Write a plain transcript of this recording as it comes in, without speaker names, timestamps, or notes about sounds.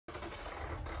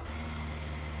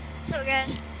So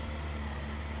guys,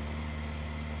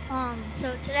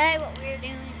 so today what we're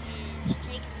doing is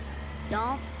taking a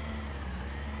dump,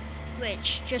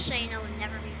 which, just so you know, would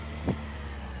never be released,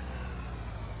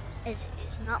 as it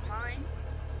is not mine.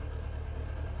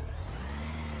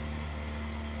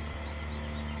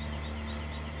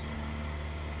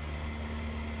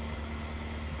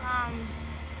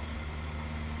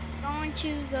 Going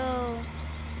to go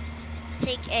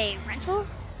take a rental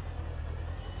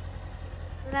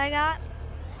that I got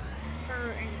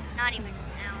for not even an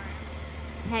hour.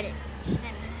 I had it 10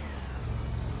 minutes.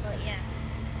 But yeah.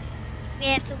 We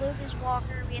have to load this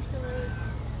walker, we have to load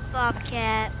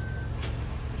Bobcat.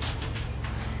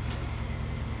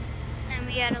 And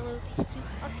we gotta load these 2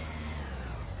 buckets.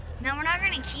 Now we're not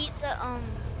gonna keep the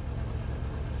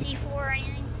T4 or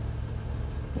anything.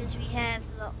 Because we have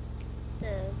the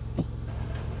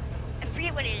I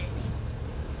forget what it is.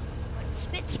 But it's a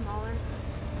bit smaller.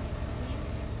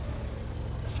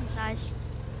 Same size.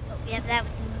 But we have that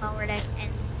with the mower deck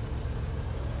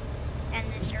and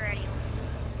this already on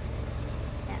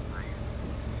that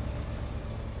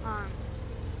miles.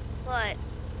 But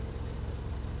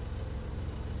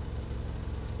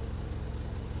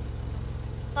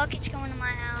bucket's going to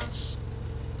my house.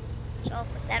 So I'll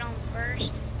put that on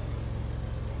first.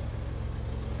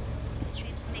 Because we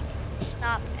have to make it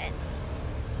stop at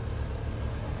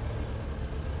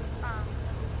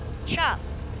shop.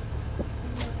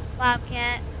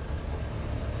 Bobcat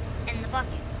and the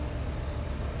bucket.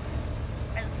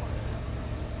 Or the fork.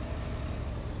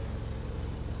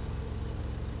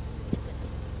 Let's put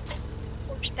the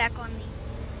forks back on the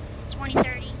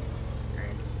 2030 or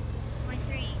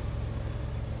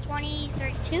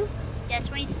 2032? Yeah,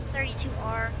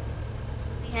 2032R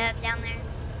we have down there.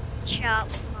 Shop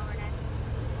with the mower deck.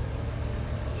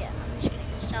 Yeah, I'm just gonna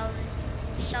go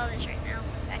sell this right now.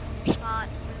 Back in your spot.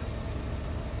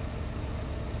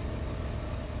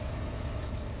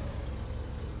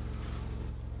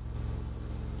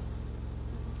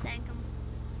 Thank them.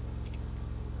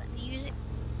 Let me use it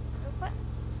real quick.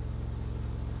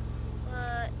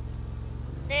 But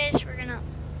this we're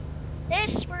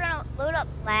gonna load up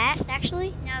last.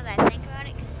 Actually, now that I think about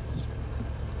it, because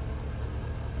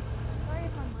sorry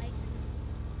if I'm like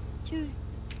too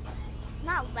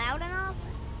not loud enough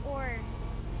or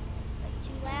like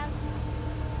too loud.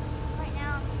 Right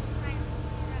now, I'm trying to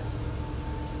figure out.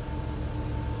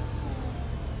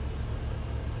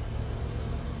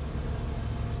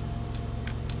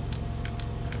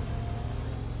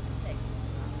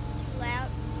 Too loud.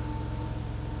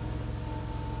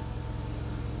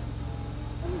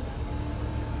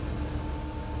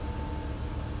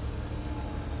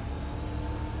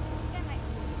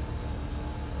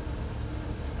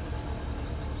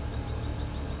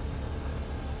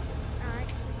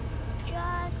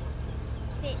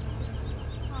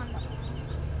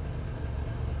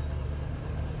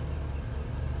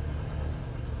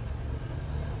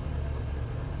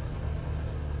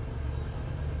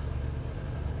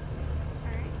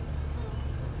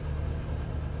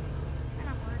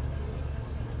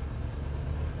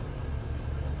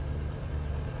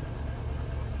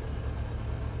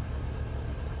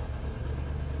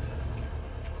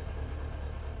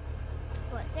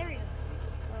 But there we go.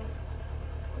 So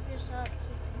hook this up,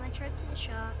 take my truck to the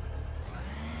shop.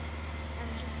 I'm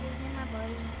just visiting my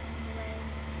buddy on the way.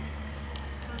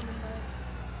 On the bus.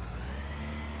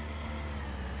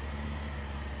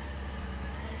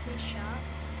 At this shop.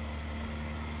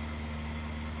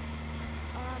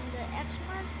 The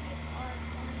X-Mark are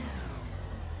going.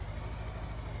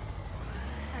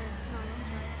 No, I'm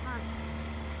sorry, Honda.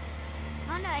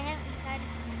 Honda, I haven't decided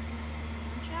to do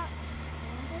one shop,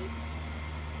 one place.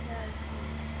 Because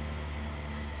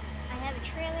I have a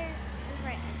trailer over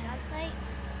at my job site,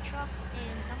 truck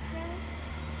and dump trailer,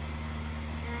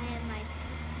 and I have my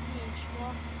 60-inch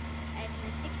wall. I have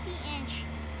my 60-inch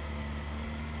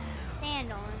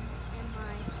stand on and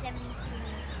my 72-inch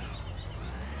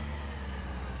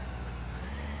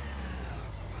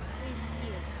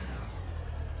view.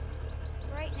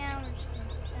 Right now, we're just gonna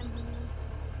put them in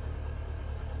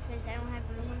because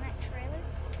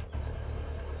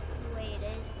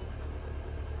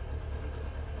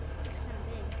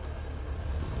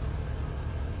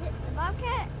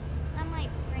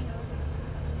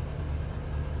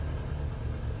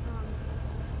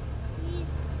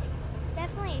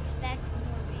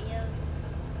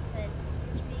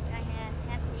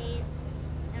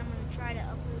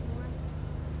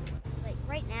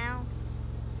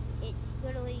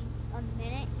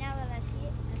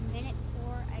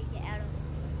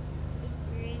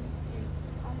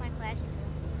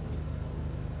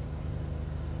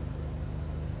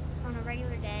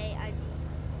regular day, I'm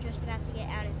just about to get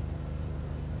out of.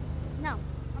 No,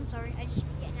 I'm sorry. I just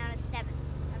getting out of 7 out of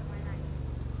my 9.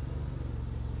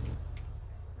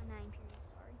 My 9 period.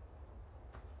 Sorry.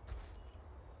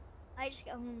 I just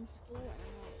got home from school and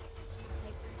I'm all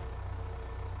hyper.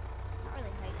 Not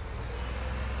really hyper.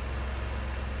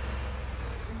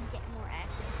 I'm getting more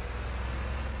active.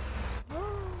 Woo,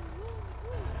 woo,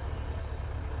 woo.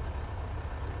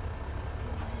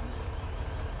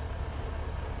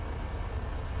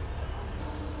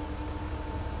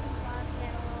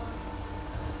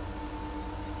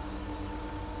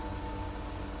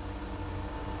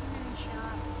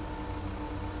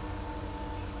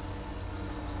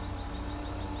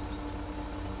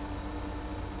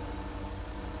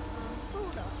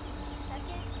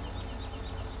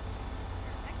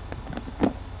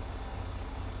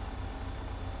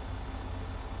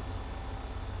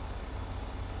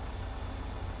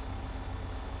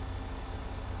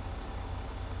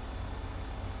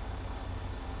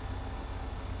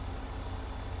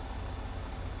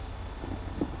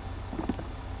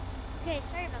 Okay,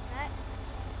 sorry about that.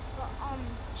 But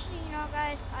just so you know,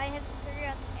 guys, I haven't figured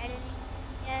out the editing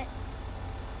yet.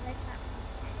 That's not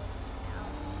editing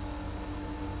out.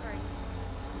 Sorry.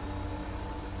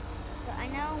 But I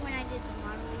know when I did the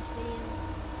mod release video,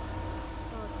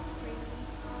 or the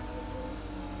pre-release mod video,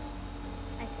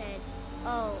 I said,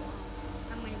 oh,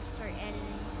 I'm going to start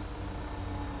editing.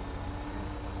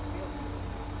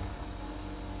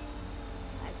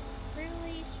 I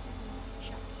pre-released and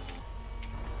shot.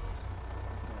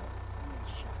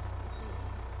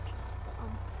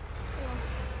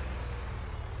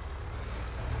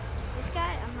 This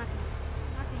guy, I'm not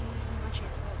gonna use much at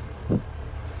all.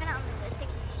 Kind of unrealistic.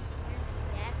 He's just here.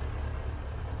 Yeah,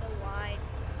 so wide.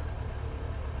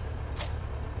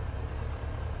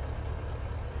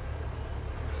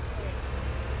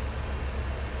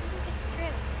 Look at the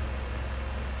trailer.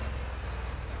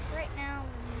 Right now,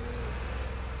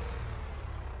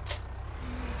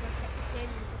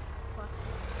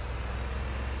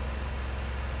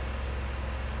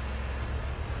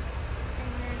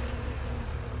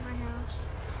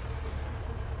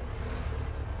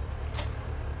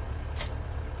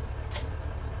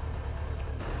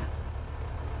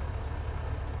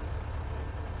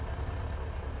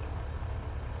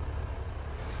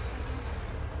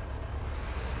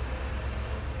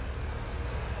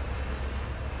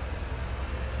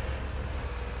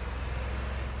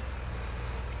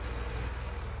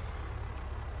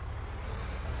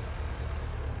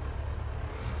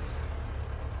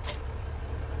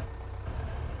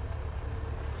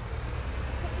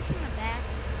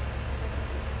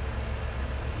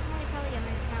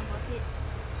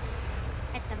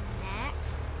 at the max.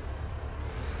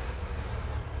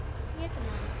 You have the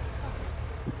money. Okay.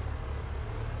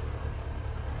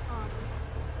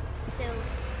 Still,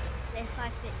 the F5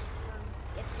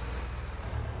 yep.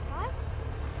 5?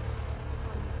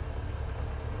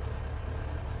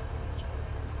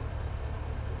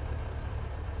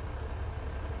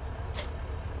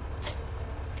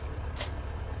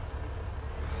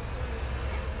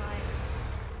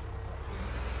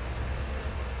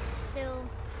 Still,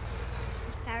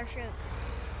 this power stroke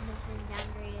has been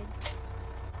downgraded.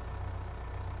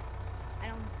 I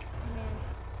don't know.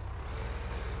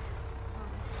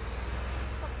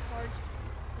 It's got parts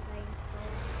that I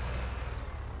installed.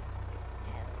 I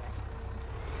have the rest of them.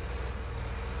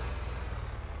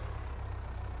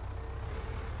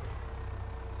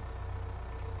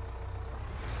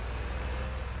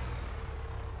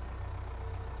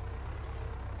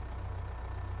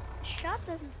 The shop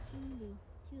doesn't seem to be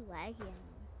too laggy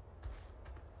anymore.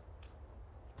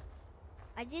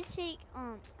 I did take,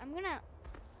 I'm gonna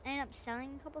end up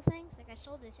selling a couple things. Like I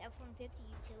sold this F-150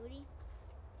 utility.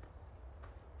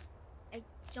 I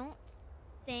don't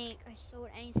think I sold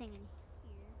anything in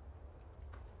here.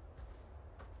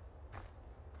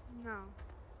 No.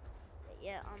 But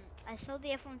yeah, I sold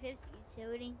the F-150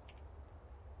 utility.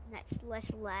 And that's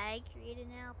less lag created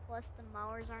now, plus the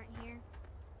mowers aren't here.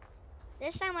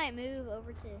 This time I might move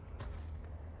over to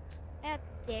out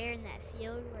there in that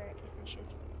field where I can show you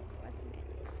before. I think I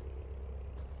did.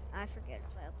 I forget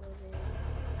if I uploaded it.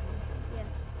 Yeah.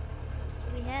 So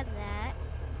we have that.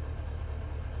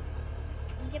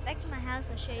 When we get back to my house,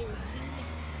 I'll show you the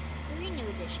 3 new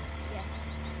editions. Yeah.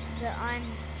 That I'm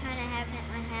kind of having at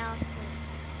my house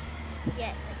to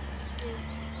get like 2.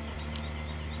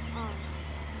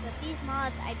 But these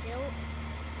mods I built,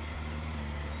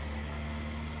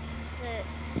 the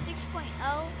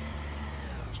 6.0,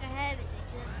 which I have is a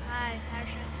 5 power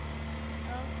stroke.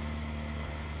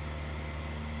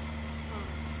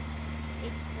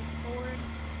 It's the Ford.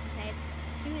 I have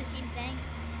 2 of the same thing.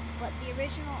 but the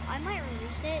original, I might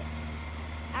release it.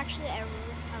 Actually, I will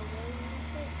release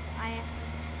it, but I have to.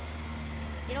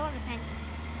 It all depends.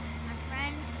 My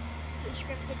friend who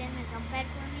scripted in the numpad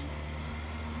for me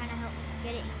kind of helped me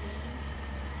get it in game.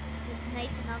 It was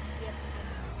nice enough to be able to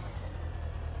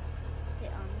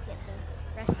get the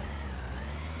rest of it.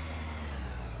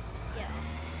 Yeah,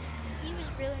 he was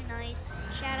really nice.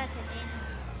 Shout out to Daniel.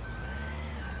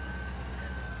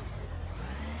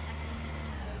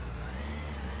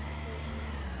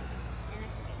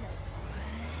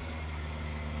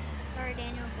 Sorry,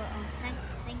 Daniel, but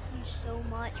thank you so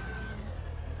much for being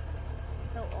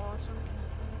so awesome.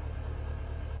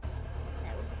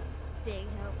 That was a big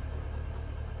help.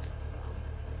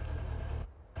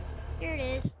 Here it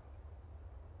is.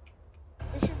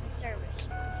 This is the service.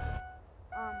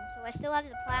 So I still have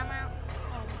the plow mount.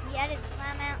 He added the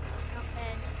plow mount, not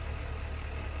bad.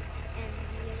 And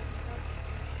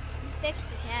he fixed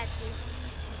the cat too.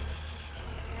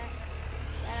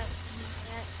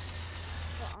 That.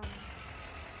 So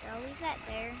I'll leave that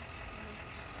there.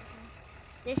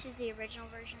 This is the original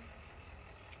version.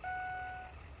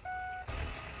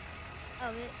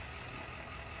 Oh, it.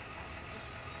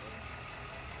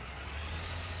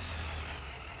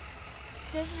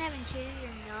 Doesn't have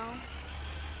interior, no.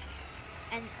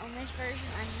 And on this version,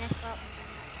 I messed up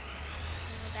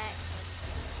in the back.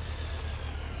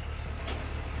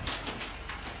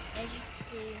 As you can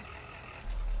see,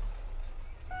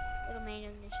 little main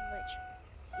ignition switch.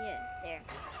 Yeah, there.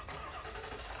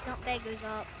 Dump bed goes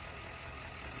up.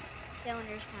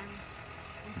 Cylinders kind of.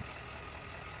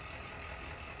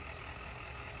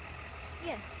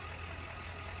 Yeah.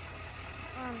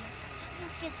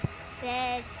 Let's get the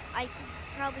bed. I could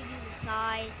probably do the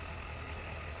sides.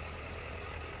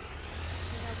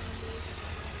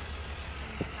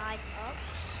 The sides up.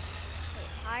 So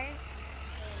it's higher.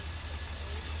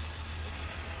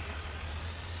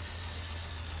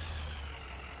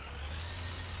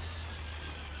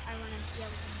 I want to be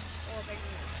able to over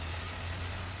this.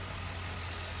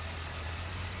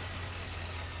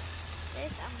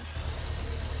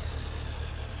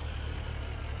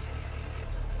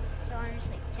 So I'm just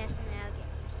like testing it out,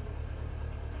 getting used to it.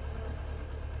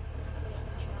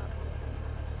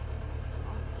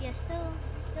 Yeah,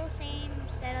 still same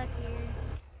setup here.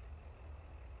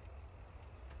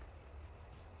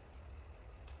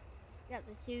 Got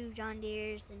the two John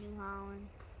Deeres, the New Holland,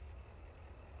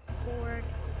 Ford.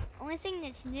 Only thing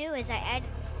that's new is I added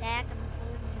the stack on the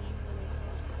Ford and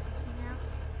came out.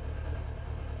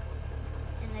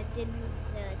 And I did move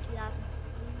the 2000.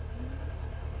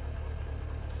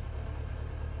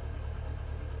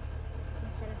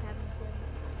 Instead of having to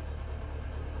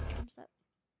some stuff.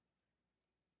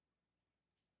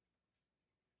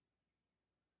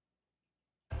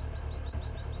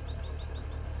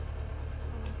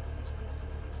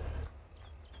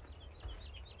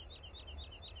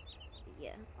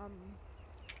 Yeah,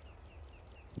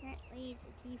 apparently it's a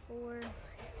T4.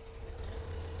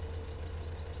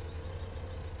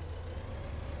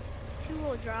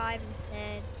 Two-wheel drive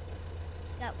instead.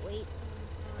 It's got weights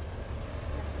on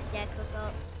the deck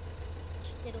hookup.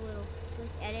 Just did a little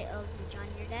quick edit of the John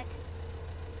Deere deck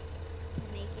to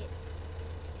make it.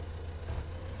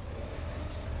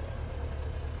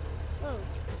 Whoa.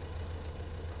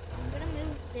 I'm gonna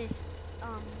move this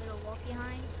little walk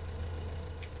behind.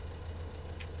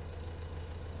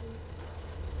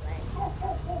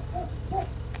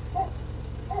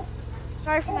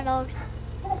 Sorry for my dogs.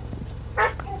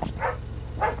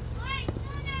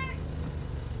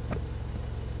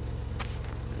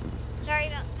 Sorry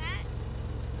about that.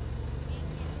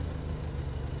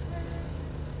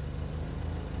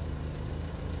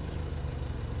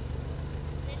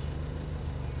 This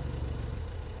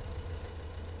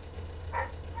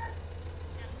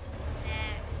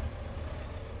back.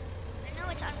 I know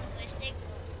it's unrealistic,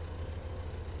 but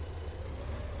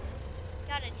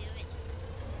gotta do it.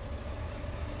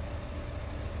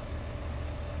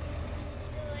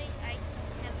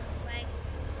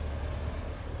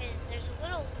 There's a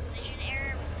little collision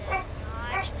error with the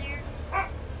notch there.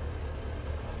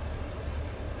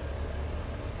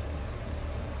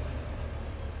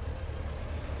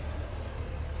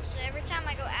 So every time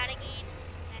I go out of game,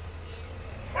 I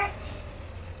have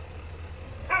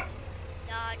to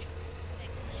dodge the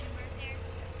collision mark there.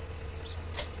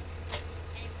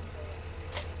 And it will go up.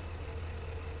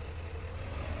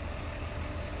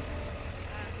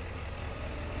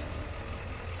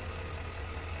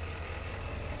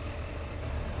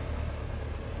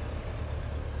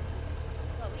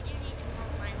 But we do need to mow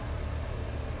my lawn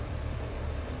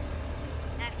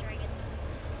after I get the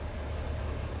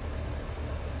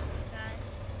guys.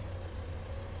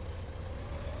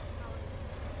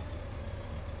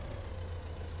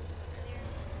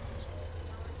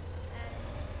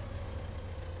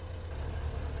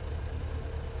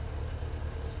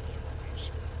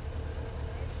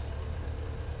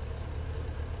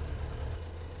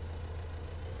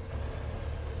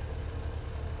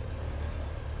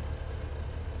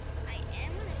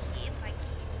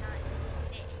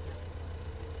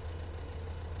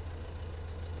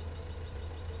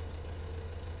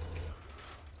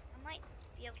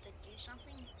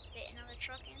 something, fit another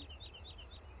truck in.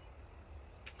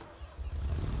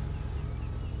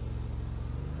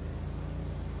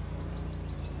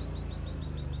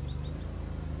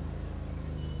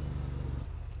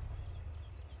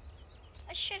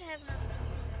 I should have enough.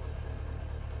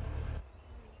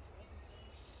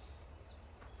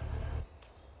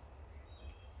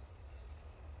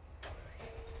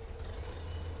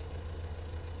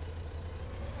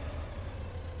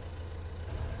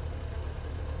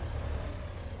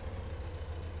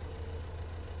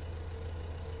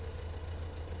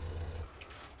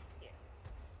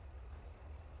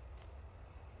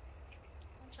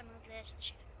 Once I move this, I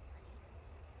should have plenty.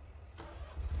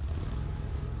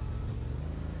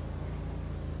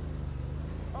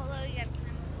 Although you have to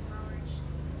move the mowers.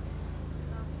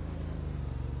 So,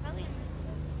 probably gonna move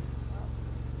the well.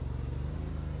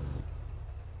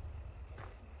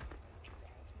 Not do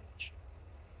that as much.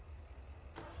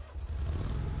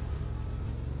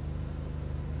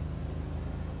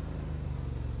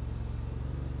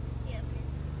 Yeah,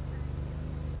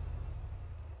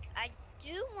 I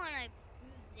do want to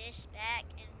move this back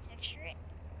and texture it,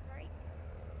 right?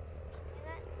 Something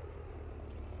like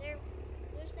that.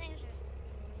 Those things are.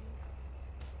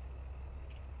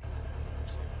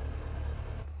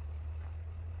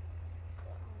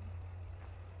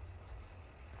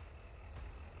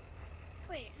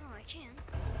 Wait, no, I can.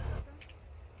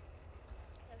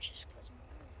 That was just because my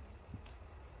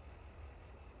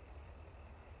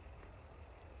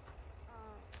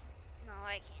no,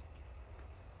 I can't.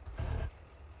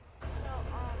 So,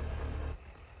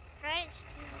 credits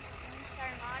to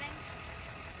Star Modding,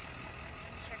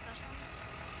 Star Custom.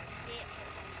 See it.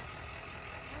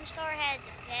 Moonstar had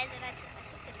the bed that I took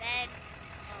the bed.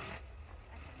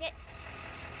 I forget.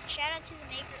 Shout out to the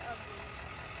maker of the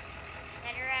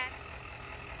better app.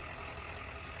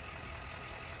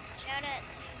 Shout out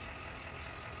to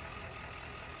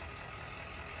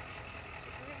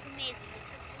the group who made the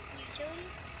utility.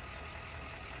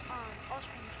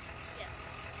 Offspring. Yeah.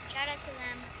 Shout out to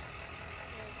them.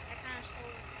 I kind of stole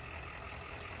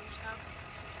some stuff.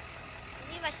 I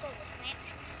believe I stole the plant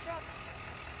truck.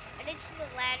 I did see the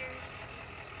ladders,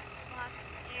 blocks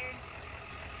there.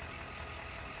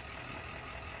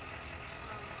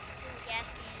 Stole the gas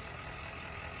can.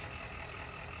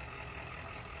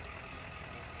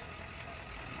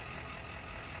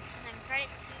 And then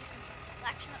credits to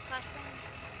Blacksmith Custom,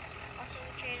 also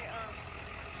the creator of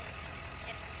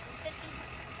FS15.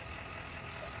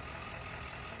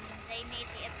 They made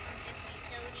the F15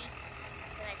 utility,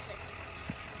 so that's it.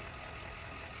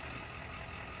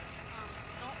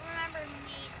 Don't remember who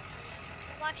made the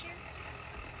toolbox here.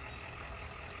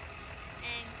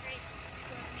 And credits to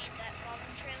whoever made that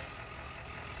Goblin trailer.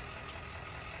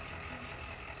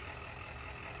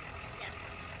 Yeah.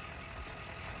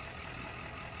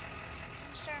 I'm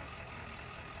gonna start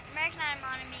American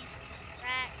Autonomy made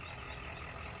rack.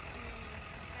 And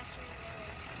compressor was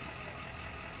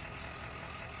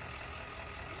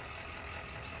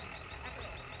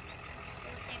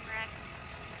the same rack,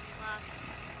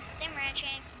 same ranch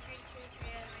chain from 32 to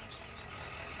 3 other ranch chains.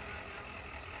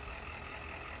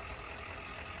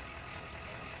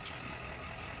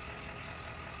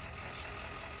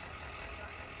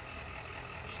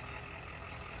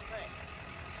 But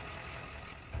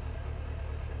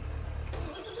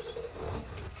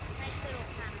nice little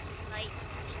kind of light.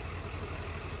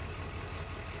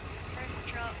 Perfect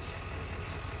trucks.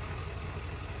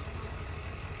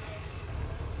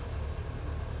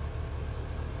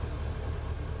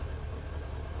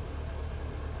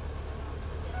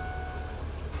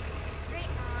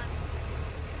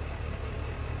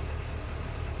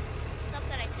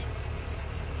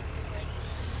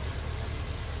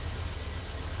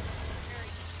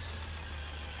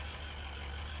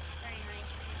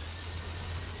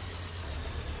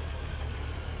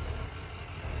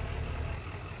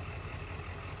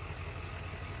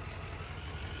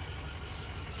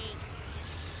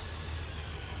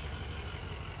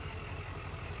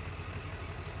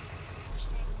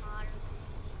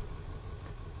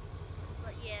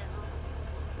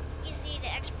 Easy to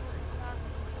export and stuff.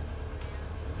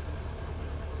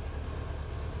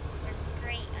 They're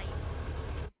great.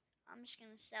 I'm just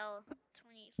gonna sell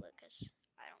 28 foot because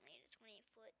I don't need a 28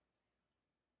 foot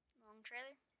long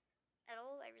trailer at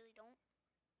all. I really don't.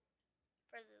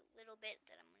 For the little bit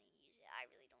that I'm gonna use it, I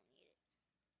really don't need it.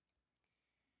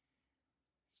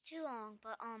 It's too long,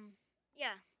 but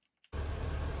yeah.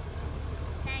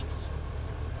 Thanks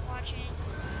for watching.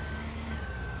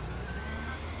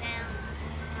 Down,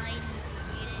 nice,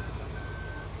 read it,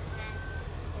 send,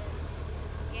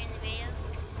 here in the video,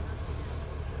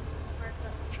 mark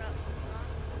up the trucks and stuff.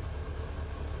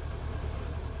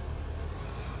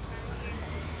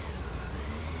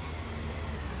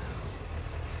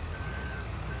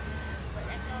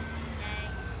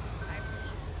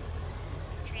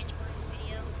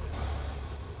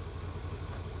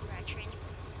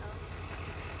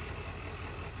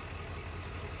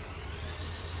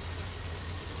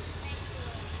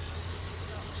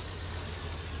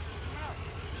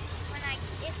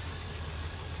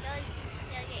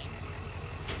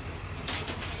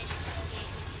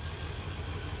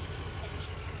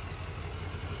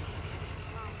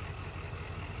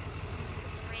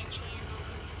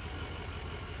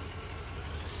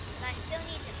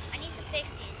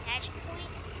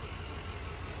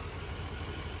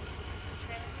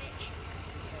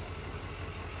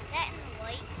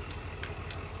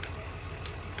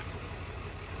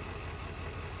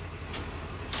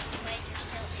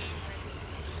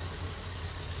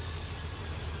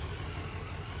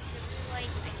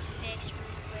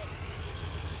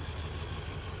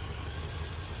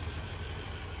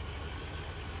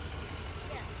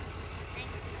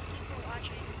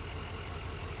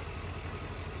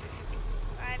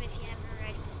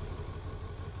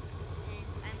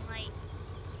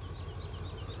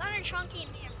 and Chunky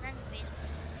and me are friends with Facebook.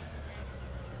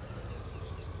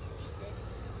 At least this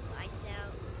widens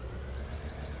out.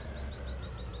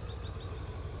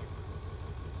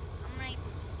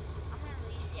 I'm gonna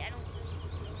release it. I don't really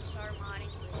want to start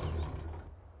modding, but I don't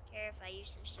care if I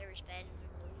use some server sped in the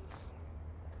release,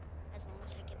 as long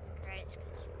as I give them credits,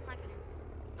 because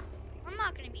I'm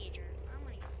not gonna be a jerk. I'm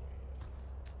gonna give them credits.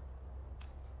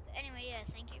 But anyway, yeah,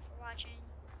 thank you for watching.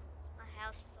 My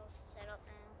house is all set up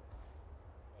now.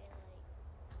 Okay, like,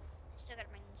 I still gotta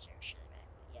bring the server back,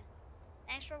 but yeah.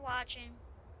 Thanks for watching.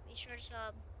 Be sure to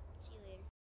sub.